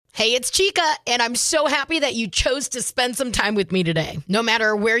Hey, it's Chica, and I'm so happy that you chose to spend some time with me today. No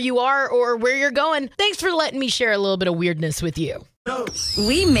matter where you are or where you're going, thanks for letting me share a little bit of weirdness with you.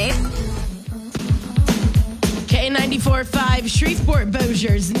 We made K94.5,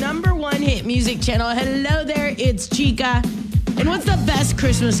 Shreveport-Bossier's #1 hit music channel. Hello there, it's Chica. And what's the best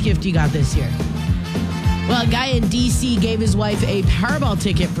Christmas gift you got this year? Well, a guy in D.C. gave his wife a Powerball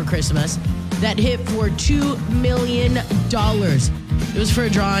ticket for Christmas that hit for $2 million. It was for a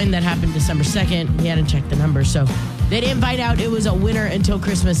drawing that happened December 2nd. He hadn't checked the numbers, so they didn't find out it was a winner until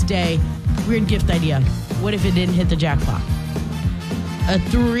Christmas Day. Weird gift idea. What if it didn't hit the jackpot? A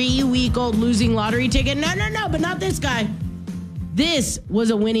 3-week-old losing lottery ticket? No, but not this guy. This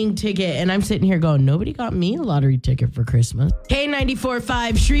was a winning ticket, and I'm sitting here going, nobody got me a lottery ticket for Christmas.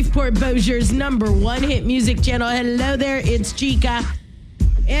 K94.5, Shreveport-Bossier's #1 hit music channel. Hello there, it's Chica.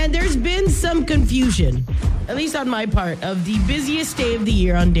 And there's been some confusion, at least on my part, of the busiest day of the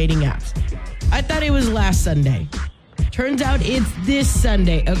year on dating apps. I thought it was last Sunday. Turns out it's this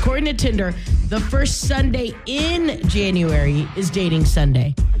Sunday. According to Tinder, the first Sunday in January is Dating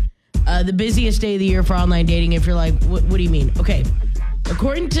Sunday. The busiest day of the year for online dating, if you're like, what do you mean? Okay,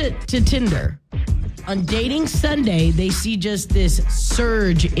 according to Tinder, on Dating Sunday, they see just this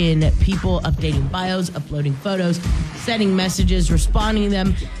surge in people updating bios, uploading photos, sending messages, responding to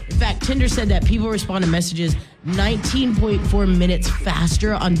them. In fact, Tinder said that people respond to messages 19.4 minutes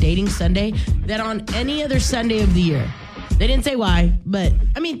faster on Dating Sunday than on any other Sunday of the year. They didn't say why, but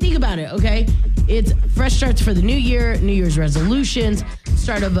I mean, think about it, okay? It's fresh starts for the new year, New Year's resolutions,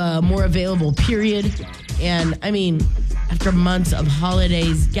 start of a more available period. And I mean, after months of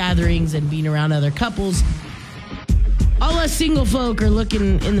holidays, gatherings, and being around other couples, all us single folk are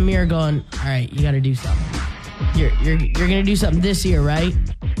looking in the mirror going, all right, you got to do something. You're going to do something this year, right?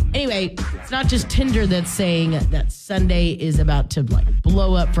 Anyway, it's not just Tinder that's saying that Sunday is about to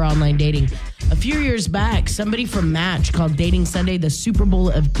blow up for online dating. A few years back, somebody from Match called Dating Sunday the Super Bowl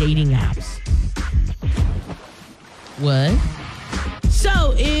of dating apps. What?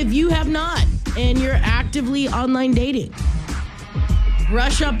 So, if you have not and you're actively online dating,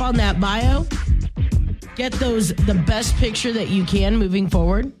 brush up on that bio. Get the best picture that you can moving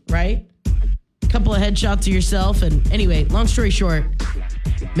forward, right? A couple of headshots of yourself. And anyway, long story short,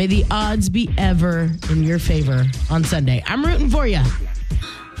 may the odds be ever in your favor on Sunday. I'm rooting for you. Are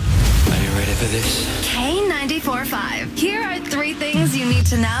you ready for this? K94.5. Here are 3 things you need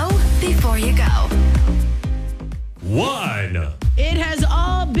to know before you go. 1. It has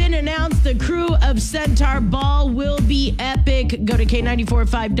all been announced. The crew of Centaur Ball will be epic. Go to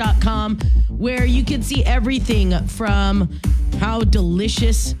K945.com where you can see everything from how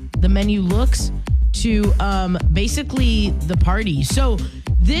delicious the menu looks to basically the party. So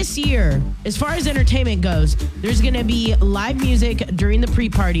this year, as far as entertainment goes, there's going to be live music during the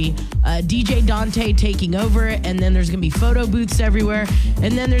pre-party, DJ Dante taking over, and then there's going to be photo booths everywhere,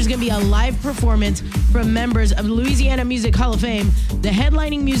 and then there's going to be a live performance from members of the Louisiana Music Hall of Fame. The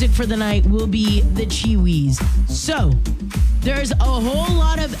headlining music for the night will be the Chiwis. So there's a whole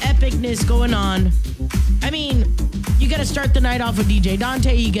lot of epicness going on. I mean, you got to start the night off with DJ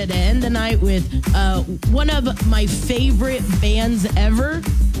Dante. You got to end the night with one of my favorite bands ever.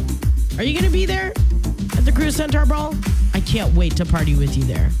 Are you going to be there at the Crew Centaur Brawl? I can't wait to party with you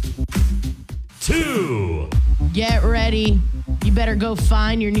there. 2. Get ready. You better go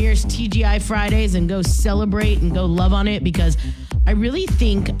find your nearest TGI Fridays and go celebrate and go love on it, because I really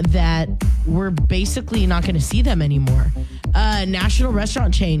think that we're basically not going to see them anymore. National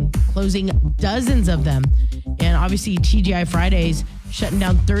restaurant chain closing dozens of them. And obviously TGI Fridays shutting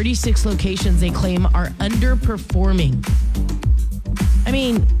down 36 locations they claim are underperforming. I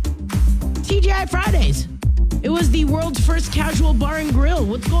mean, TGI Fridays. It was the world's first casual bar and grill.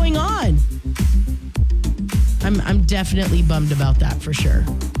 What's going on? I'm definitely bummed about that for sure.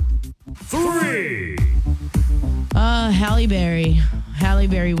 3. Halle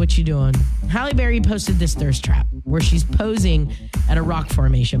Berry, what you doing? Halle Berry posted this thirst trap where she's posing at a rock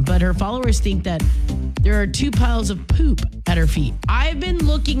formation, but her followers think that there are 2 piles of poop at her feet. I've been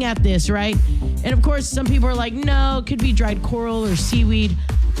looking at this, right? And of course, some people are like, no, it could be dried coral or seaweed.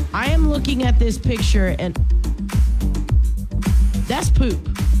 I am looking at this picture and that's poop.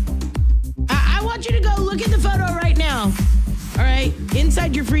 I want you to go look at the photo right now. All right,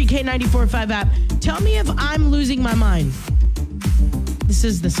 inside your free K945 app. Tell me if I'm losing my mind. This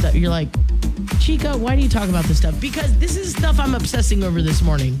is the stuff you're like, Chica, why do you talk about this stuff? Because this is stuff I'm obsessing over this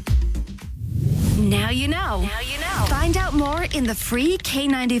morning. Now you know. Find out more in the free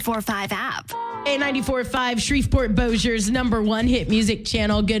K945 app. K945, Shreveport-Bossier's #1 hit music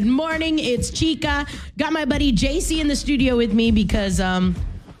channel. Good morning, it's Chica. Got my buddy JC in the studio with me because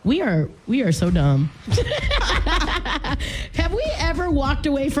We are so dumb. Have we ever walked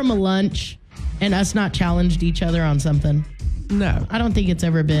away from a lunch and us not challenged each other on something? No. I don't think it's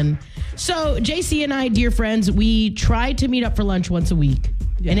ever been. So JC and I, dear friends, we try to meet up for lunch once a week.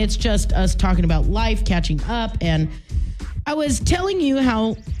 Yeah. And it's just us talking about life, catching up. And I was telling you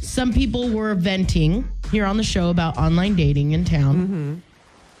how some people were venting here on the show about online dating in town. Mm-hmm.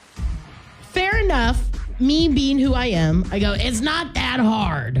 Fair enough. Me being who I am, I go, it's not that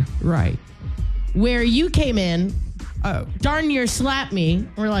hard. Right. Where you came in, darn near slapped me.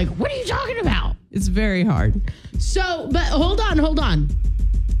 We're like, what are you talking about? It's very hard. So, but hold on.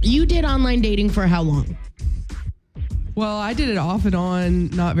 You did online dating for how long? Well, I did it off and on,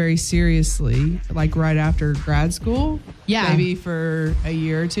 not very seriously, like right after grad school. Yeah. Maybe for a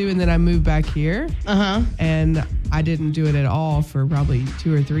year or two. And then I moved back here. Uh-huh. And I didn't do it at all for probably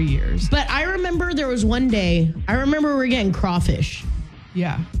 2 or 3 years. But I remember there was one day, we were getting crawfish.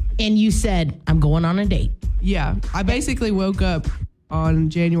 Yeah. And you said, I'm going on a date. Yeah. I basically woke up on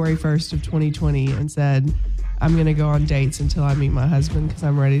January 1st of 2020 and said, I'm going to go on dates until I meet my husband because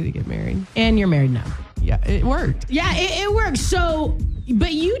I'm ready to get married. And you're married now. Yeah, it worked. Yeah, it worked. So,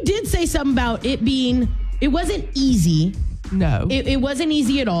 but you did say something about it wasn't easy. No. It wasn't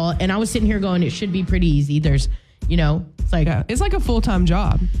easy at all. And I was sitting here going, it should be pretty easy. There's, it's like. Yeah, it's like a full-time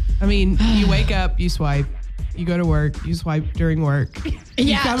job. I mean, you wake up, you swipe. You go to work, you swipe during work.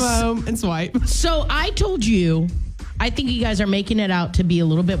 You come home and swipe. So I told you, I think you guys are making it out to be a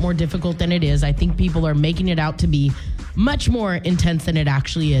little bit more difficult than it is. I think people are making it out to be much more intense than it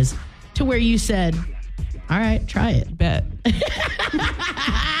actually is. To where you said, all right, try it. Bet.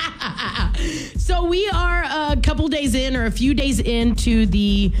 So we are a couple days in or a few days into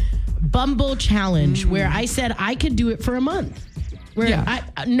the Bumble Challenge where I said I could do it for a month. Where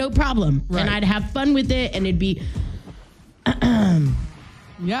no problem. Right. And I'd have fun with it and it'd be...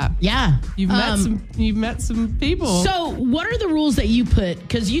 Yeah. Yeah. You've met some people. So what are the rules that you put?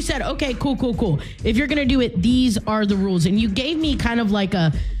 Because you said, okay, cool. If you're going to do it, these are the rules. And you gave me kind of like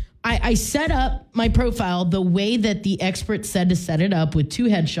I set up my profile the way that the expert said to set it up with 2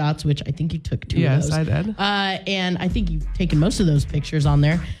 headshots, which I think you took 2 of those. Yes, I did. And I think you've taken most of those pictures on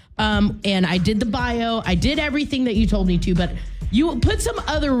there. And I did the bio. I did everything that you told me to, but you put some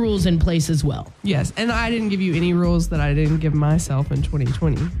other rules in place as well. Yes, and I didn't give you any rules that I didn't give myself in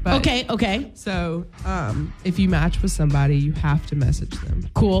 2020. But Okay. So if you match with somebody, you have to message them.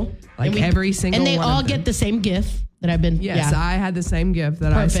 Cool. Like every single one. And they all of them. Get the same GIF that I've been. Yes, yeah. I had the same GIF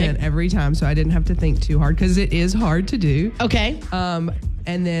that I sent every time, so I didn't have to think too hard because it is hard to do. Okay.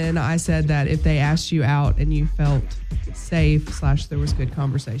 And then I said that if they asked you out and you felt safe / there was good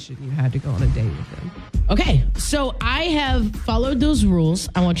conversation, you had to go on a date with them. Okay, so I have followed those rules.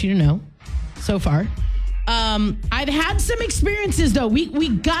 I want you to know so far. I've had some experiences, though. We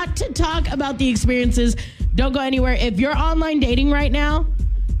got to talk about the experiences. Don't go anywhere. If you're online dating right now,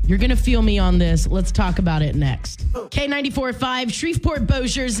 you're going to feel me on this. Let's talk about it next. K94.5,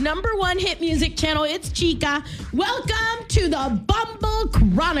 Shreveport-Bossier's #1 hit music channel. It's Chica. Welcome to the Bumble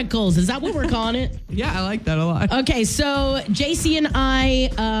Chronicles. Is that what we're calling it? Yeah, I like that a lot. Okay, so JC and I,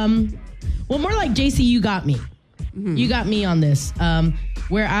 more like JC, you got me. Mm-hmm. You got me on this.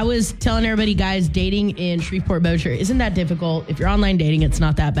 Where I was telling everybody, guys, dating in Shreveport-Bossier isn't that difficult. If you're online dating, it's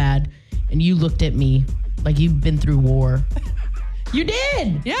not that bad. And you looked at me like you've been through war. You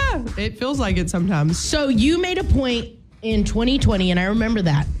did. Yeah, it feels like it sometimes. So you made a point in 2020, and I remember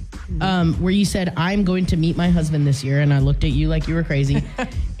that, where you said, I'm going to meet my husband this year. And I looked at you like you were crazy.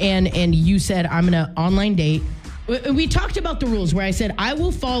 and you said, I'm going to online date. We talked about the rules where I said, I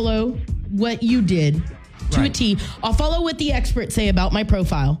will follow what you did to a T. I'll follow what the experts say about my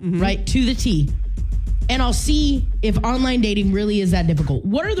profile, right, to the T. And I'll see if online dating really is that difficult.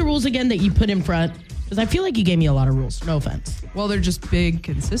 What are the rules again that you put in front? Because I feel like you gave me a lot of rules. No offense. Well, they're just big,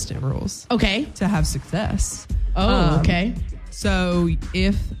 consistent rules. Okay. To have success. Oh, okay. So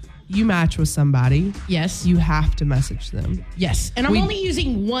if you match with somebody, yes, you have to message them. Yes. And I'm only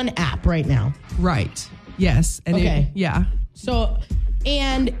using one app right now. Right. Yes. And okay. Yeah. So,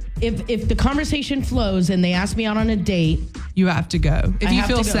 and if the conversation flows and they ask me out on a date, you have to go. If you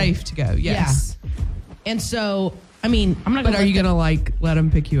feel safe to go. Yes. Yeah. And so, I mean, I'm not going to. But are you going to let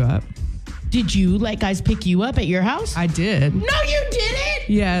them pick you up? Did you let guys pick you up at your house? I did. No, you didn't?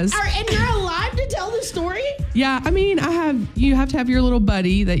 Yes. And you're alive to tell the story? Yeah, I mean, you have to have your little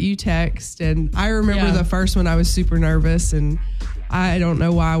buddy that you text. And I remember the first one, I was super nervous. And I don't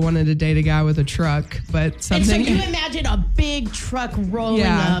know why I wanted to date a guy with a truck, but something. And so you imagine a big truck rolling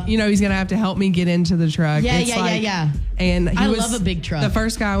up. You know, he's going to have to help me get into the truck. Yeah, It's yeah. And I love a big truck. The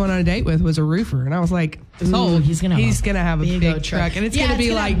first guy I went on a date with was a roofer, and I was like, sold. He's gonna have a big truck, and it's gonna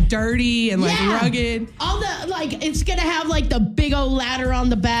be like dirty and like rugged. All the it's gonna have like the big old ladder on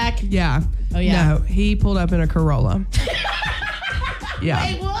the back. Yeah. Oh yeah. No, he pulled up in a Corolla. Yeah.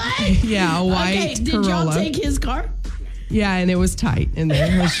 Wait, what? Yeah, a white Did Corolla. y'all take his car? Yeah, and it was tight in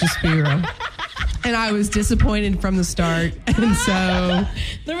there. Let's just be real. And I was disappointed from the start. And so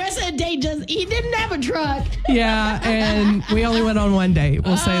the rest of the day he didn't have a truck. Yeah, and we only went on one date.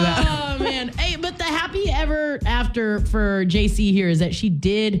 We'll say that. Oh man. Hey, but the happy ever after for JC here is that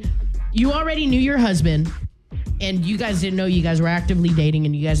you already knew your husband and you guys didn't know you guys were actively dating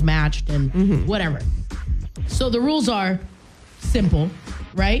and you guys matched and whatever. So the rules are simple,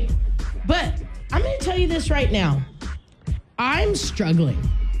 right? But I'm going to tell you this right now. I'm struggling.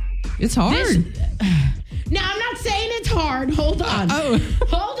 It's hard. Now, I'm not saying it's hard. Hold on.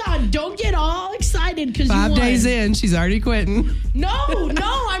 Hold on. Don't get all excited because 5 days in, she's already quitting. No,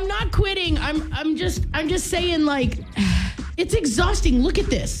 I'm not quitting. I'm just saying, like, it's exhausting. Look at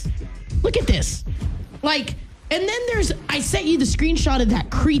this. Like, and then I sent you the screenshot of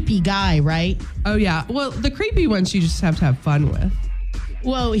that creepy guy, right? Oh, yeah. Well, the creepy ones you just have to have fun with.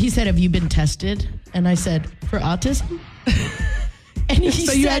 Well, he said, have you been tested? And I said, for autism? And he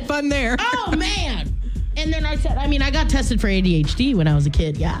said, you had fun there. Oh, man. And then I said, I got tested for ADHD when I was a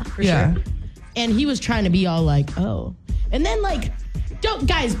kid. Yeah, for sure. And he was trying to be all like, oh. And then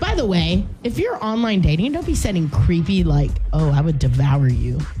guys, by the way, if you're online dating, don't be sending creepy oh, I would devour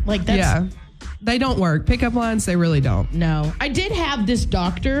you. Like that's. Yeah. They don't work. Pickup lines, they really don't. No. I did have this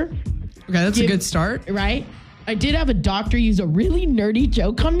doctor. Okay, that's a good start. Right? I did have a doctor use a really nerdy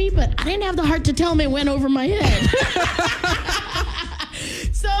joke on me, but I didn't have the heart to tell him it went over my head.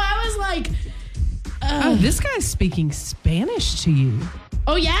 So I was like, oh, this guy's speaking Spanish to you.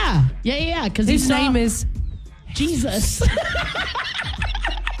 Oh, yeah. Yeah. Because his name is Jesus.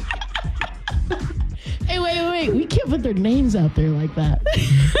 Hey, wait. We can't put their names out there like that.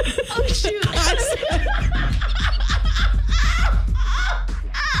 Oh, shoot.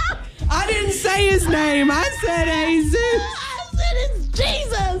 I didn't say his name. I said Jesus. I said it's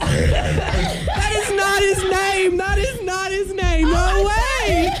Jesus. That is not his name. That is not his name. No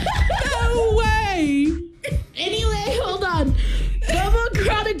way. No way. Anyway, hold on. Bubble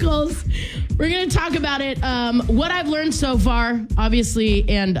Chronicles. We're going to talk about it. What I've learned so far, obviously,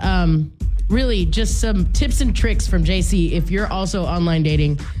 and really just some tips and tricks from JC if you're also online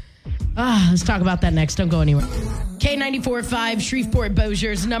dating. Let's talk about that next. Don't go anywhere. K94.5,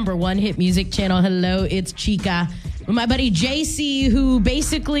 Shreveport-Bossier's #1 hit music channel. Hello, it's Chica. With my buddy JC, who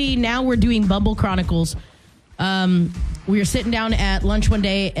basically now we're doing Bumble Chronicles. We were sitting down at lunch one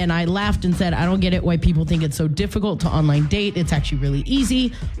day, and I laughed and said, I don't get it why people think it's so difficult to online date. It's actually really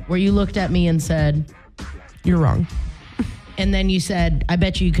easy. Where you looked at me and said, you're wrong. And then you said, I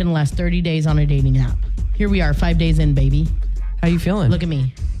bet you can last 30 days on a dating app. Here we are, 5 days in, baby. How you feeling? Look at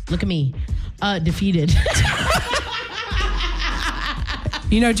me. Defeated.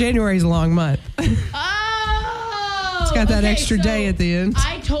 You know, January's a long month. Oh! It's got that extra day at the end.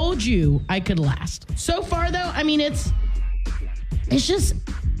 I told you I could last. So far, though, it's just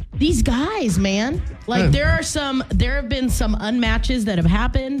these guys, man. Like, there have been some unmatches that have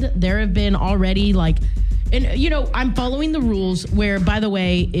happened. There have been already, and, I'm following the rules where, by the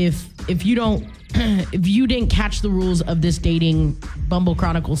way, if you don't, if you didn't catch the rules of this dating Bumble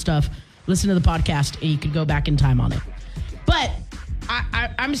Chronicle stuff, listen to the podcast and you could go back in time on it. But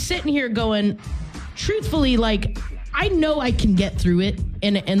I'm sitting here going, truthfully, I know I can get through it.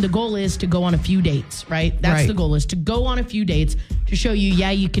 And the goal is to go on a few dates, right? That's the goal, is to go on a few dates to show you,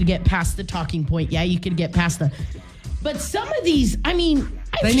 you could get past the talking point. Yeah, you could get past the... But some of these, they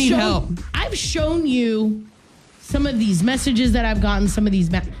need help. I've shown you some of these messages that I've gotten, some of these...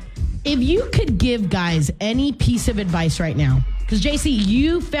 If you could give guys any piece of advice right now, because JC,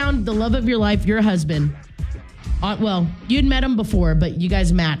 you found the love of your life, your husband. You'd met him before, but you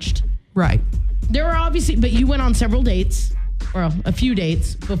guys matched. Right. There were obviously, but you went on several dates, or a few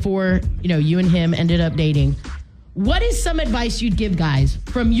dates before, you and him ended up dating. What is some advice you'd give guys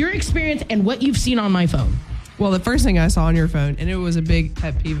from your experience and what you've seen on my phone? Well, the first thing I saw on your phone, and it was a big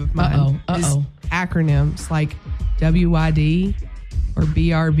pet peeve of mine, is acronyms like WYD or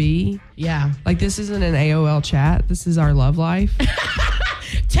BRB. Yeah. Like, this isn't an AOL chat. This is our love life.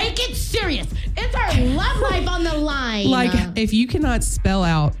 Take it serious. It's our love life on the line. Like, if you cannot spell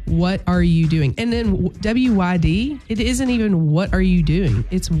out what are you doing, and then WYD, it isn't even what are you doing.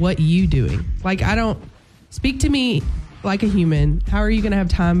 It's what you doing. Like, speak to me like a human. How are you going to have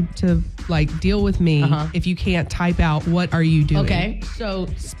time to like deal with me if you can't type out what are you doing? Okay, so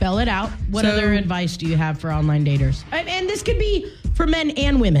spell it out. What So- other advice do you have for online daters? And this could be for men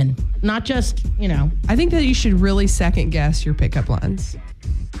and women, not just, I think that you should really second guess your pickup lines.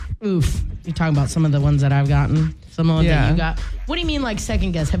 oof. You're talking about some of the ones that I've gotten, some of the ones that you got. What do you mean like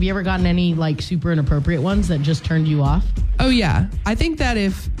second guess? Have you ever gotten any like super inappropriate ones that just turned you off? Oh yeah. I think that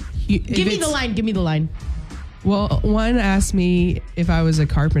if Give me the line. Well, one asked me if I was a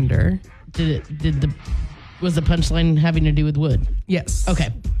carpenter. Was the punchline having to do with wood? Yes. Okay,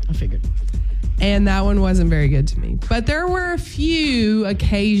 I figured. And that one wasn't very good to me. But there were a few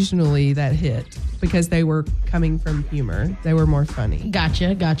occasionally that hit because they were coming from humor. They were more funny.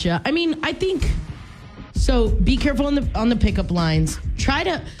 Gotcha. I mean, I think so. Be careful on the pickup lines. Try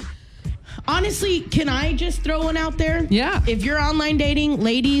to. Honestly, can I just throw one out there? Yeah. If you're online dating,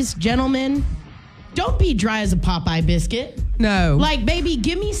 ladies, gentlemen, don't be dry as a Popeye biscuit. No. Like, baby,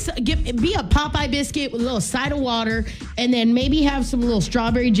 be a Popeye biscuit with a little side of water, and then maybe have some little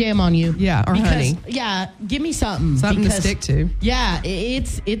strawberry jam on you. Yeah, or honey. Yeah, give me something. Something to stick to. Yeah,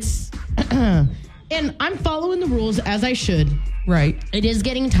 it's and I'm following the rules as I should. Right. It is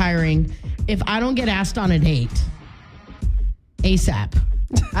getting tiring if I don't get asked on a date ASAP.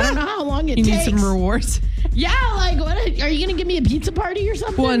 I don't know how long it You takes. need some rewards. Yeah, like, what? Are you going to give me a pizza party or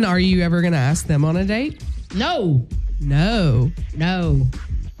something? One, are you ever going to ask them on a date? No.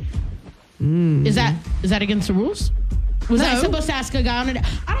 Is that against the rules? Was I supposed to ask a guy on a date?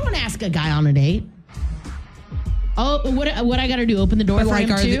 I don't want to ask a guy on a date. Oh, what I got to do? Open the door for him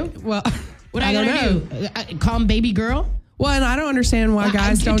too? What I got to do? Call him baby girl? Well, and I don't understand why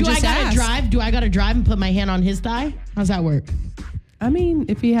guys don't just ask. Do I got to drive and put my hand on his thigh? How's that work? I mean,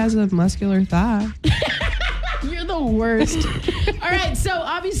 if he has a muscular thigh. You're the worst. All right, so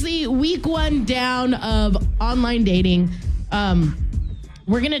obviously week 1 down of online dating.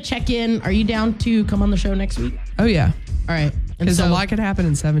 We're going to check in. Are you down to come on the show next week? Oh, yeah. All right. Because a lot could happen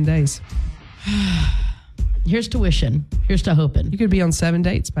in 7 days. Here's to wishing. Here's to hoping. You could be on 7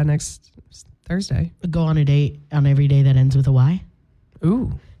 dates by next Thursday. Go on a date on every day that ends with a Y.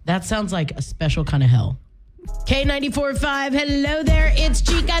 Ooh. That sounds like a special kind of hell. K94.5, hello there. It's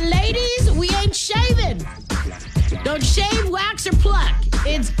Chica. Ladies, we ain't shaving. Don't shave, wax, or pluck.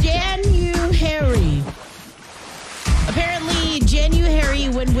 It's January. Apparently, January,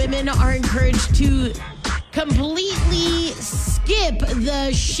 when women are encouraged to completely skip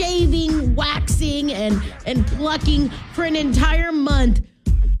the shaving, waxing, and plucking for an entire month,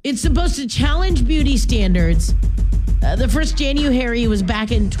 it's supposed to challenge beauty standards. The first January was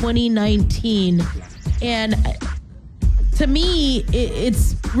back in 2019. And to me,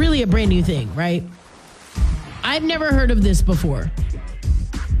 it's really a brand new thing, right? I've never heard of this before.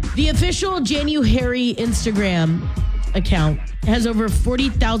 The official January Instagram account has over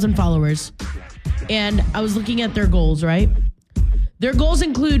 40,000 followers. And I was looking at their goals, right? Their goals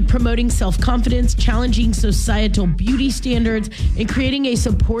include promoting self-confidence, challenging societal beauty standards, and creating a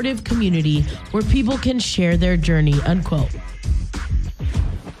supportive community where people can share their journey, unquote.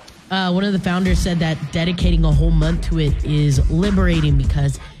 One of the founders said that dedicating a whole month to it is liberating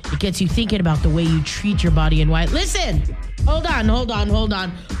because it gets you thinking about the way you treat your body and why. Listen, hold on.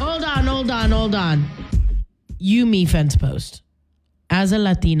 You, me, fence post. As a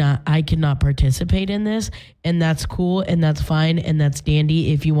Latina, I cannot participate in this, and that's cool, and that's fine, and that's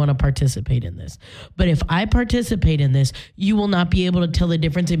dandy if you want to participate in this. But if I participate in this, you will not be able to tell the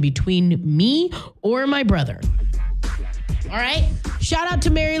difference in between me or my brother. All right. Shout out to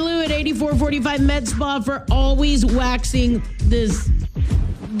Mary Lou at 8445 Med Spa for always waxing this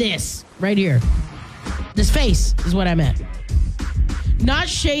right here. This face is what I meant. Not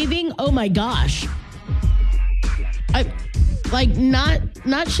shaving. Oh my gosh.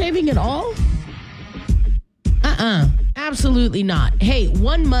 Not shaving at all? Absolutely not. Hey,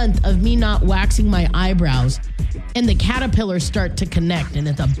 1 month of me not waxing my eyebrows and the caterpillars start to connect, and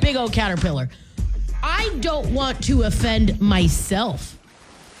it's a big old caterpillar. I don't want to offend myself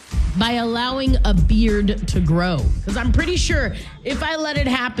by allowing a beard to grow, because I'm pretty sure if I let it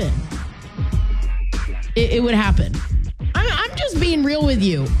happen, it would happen. I'm just being real with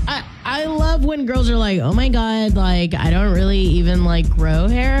you. I love when girls are like, oh my God, like, I don't really even like grow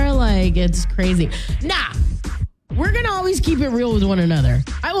hair. Like, it's crazy. Nah, we're going to always keep it real with one another.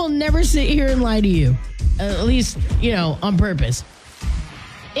 I will never sit here and lie to you, at least, on purpose.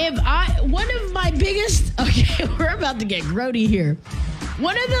 Okay, we're about to get grody here.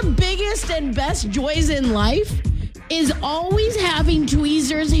 One of the biggest and best joys in life is always having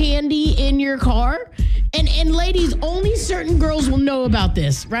tweezers handy in your car. And ladies, only certain girls will know about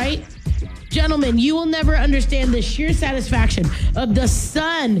this, right? Gentlemen, you will never understand the sheer satisfaction of the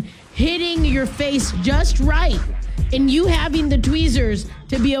sun hitting your face just right and you having the tweezers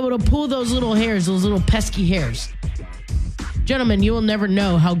to be able to pull those little hairs, those little pesky hairs. Gentlemen, you will never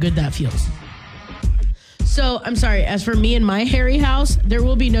know how good that feels. So, I'm sorry, as for me and my hairy house, there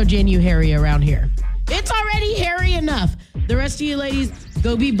will be no January around here. It's already hairy enough. The rest of you ladies,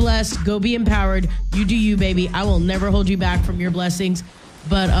 go be blessed, go be empowered. You do you, baby. I will never hold you back from your blessings.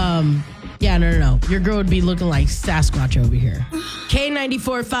 But, yeah, no. Your girl would be looking like Sasquatch over here.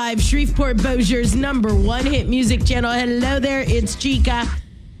 K94.5, Shreveport-Bossier's number one hit music channel. Hello there, it's Chica.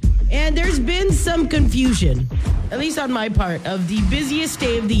 And there's been some confusion, at least on my part, of the busiest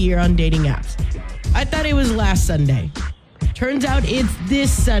day of the year on dating apps. I thought it was last Sunday. Turns out it's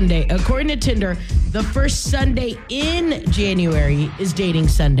this Sunday. According to Tinder, the first Sunday in January is Dating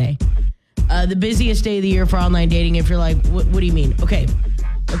Sunday. The busiest day of the year for online dating, if you're like, what do you mean? Okay,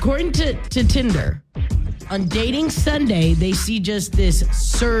 according to Tinder, on Dating Sunday, they see just this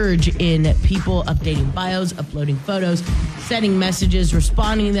surge in people updating bios, uploading photos, sending messages,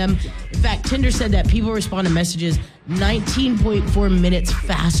 responding to them. In fact, Tinder said that people respond to messages 19.4 minutes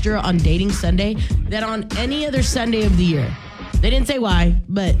faster on Dating Sunday than on any other Sunday of the year. They didn't say why,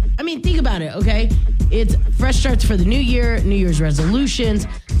 but I mean, think about it, okay? It's fresh starts for the new year, New Year's resolutions,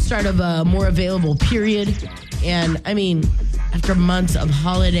 start of a more available period. And I mean, after months of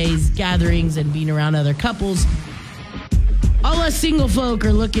holidays, gatherings, and being around other couples, all us single folk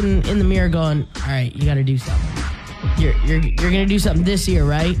are looking in the mirror going, all right, you got to do something. You're going to do something this year,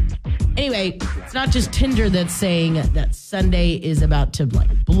 right? Anyway, it's not just Tinder that's saying that Sunday is about to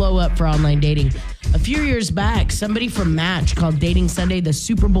blow up for online dating. A few years back, somebody from Match called Dating Sunday the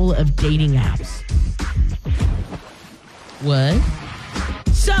Super Bowl of dating apps. What?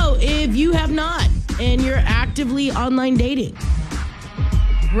 So, if you have not and you're actively online dating,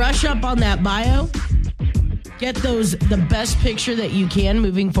 brush up on that bio. Get the best picture that you can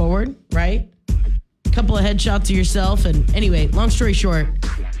moving forward, right? A couple of headshots of yourself. And anyway, long story short,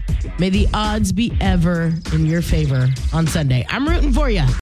 may the odds be ever in your favor on Sunday. I'm rooting for you.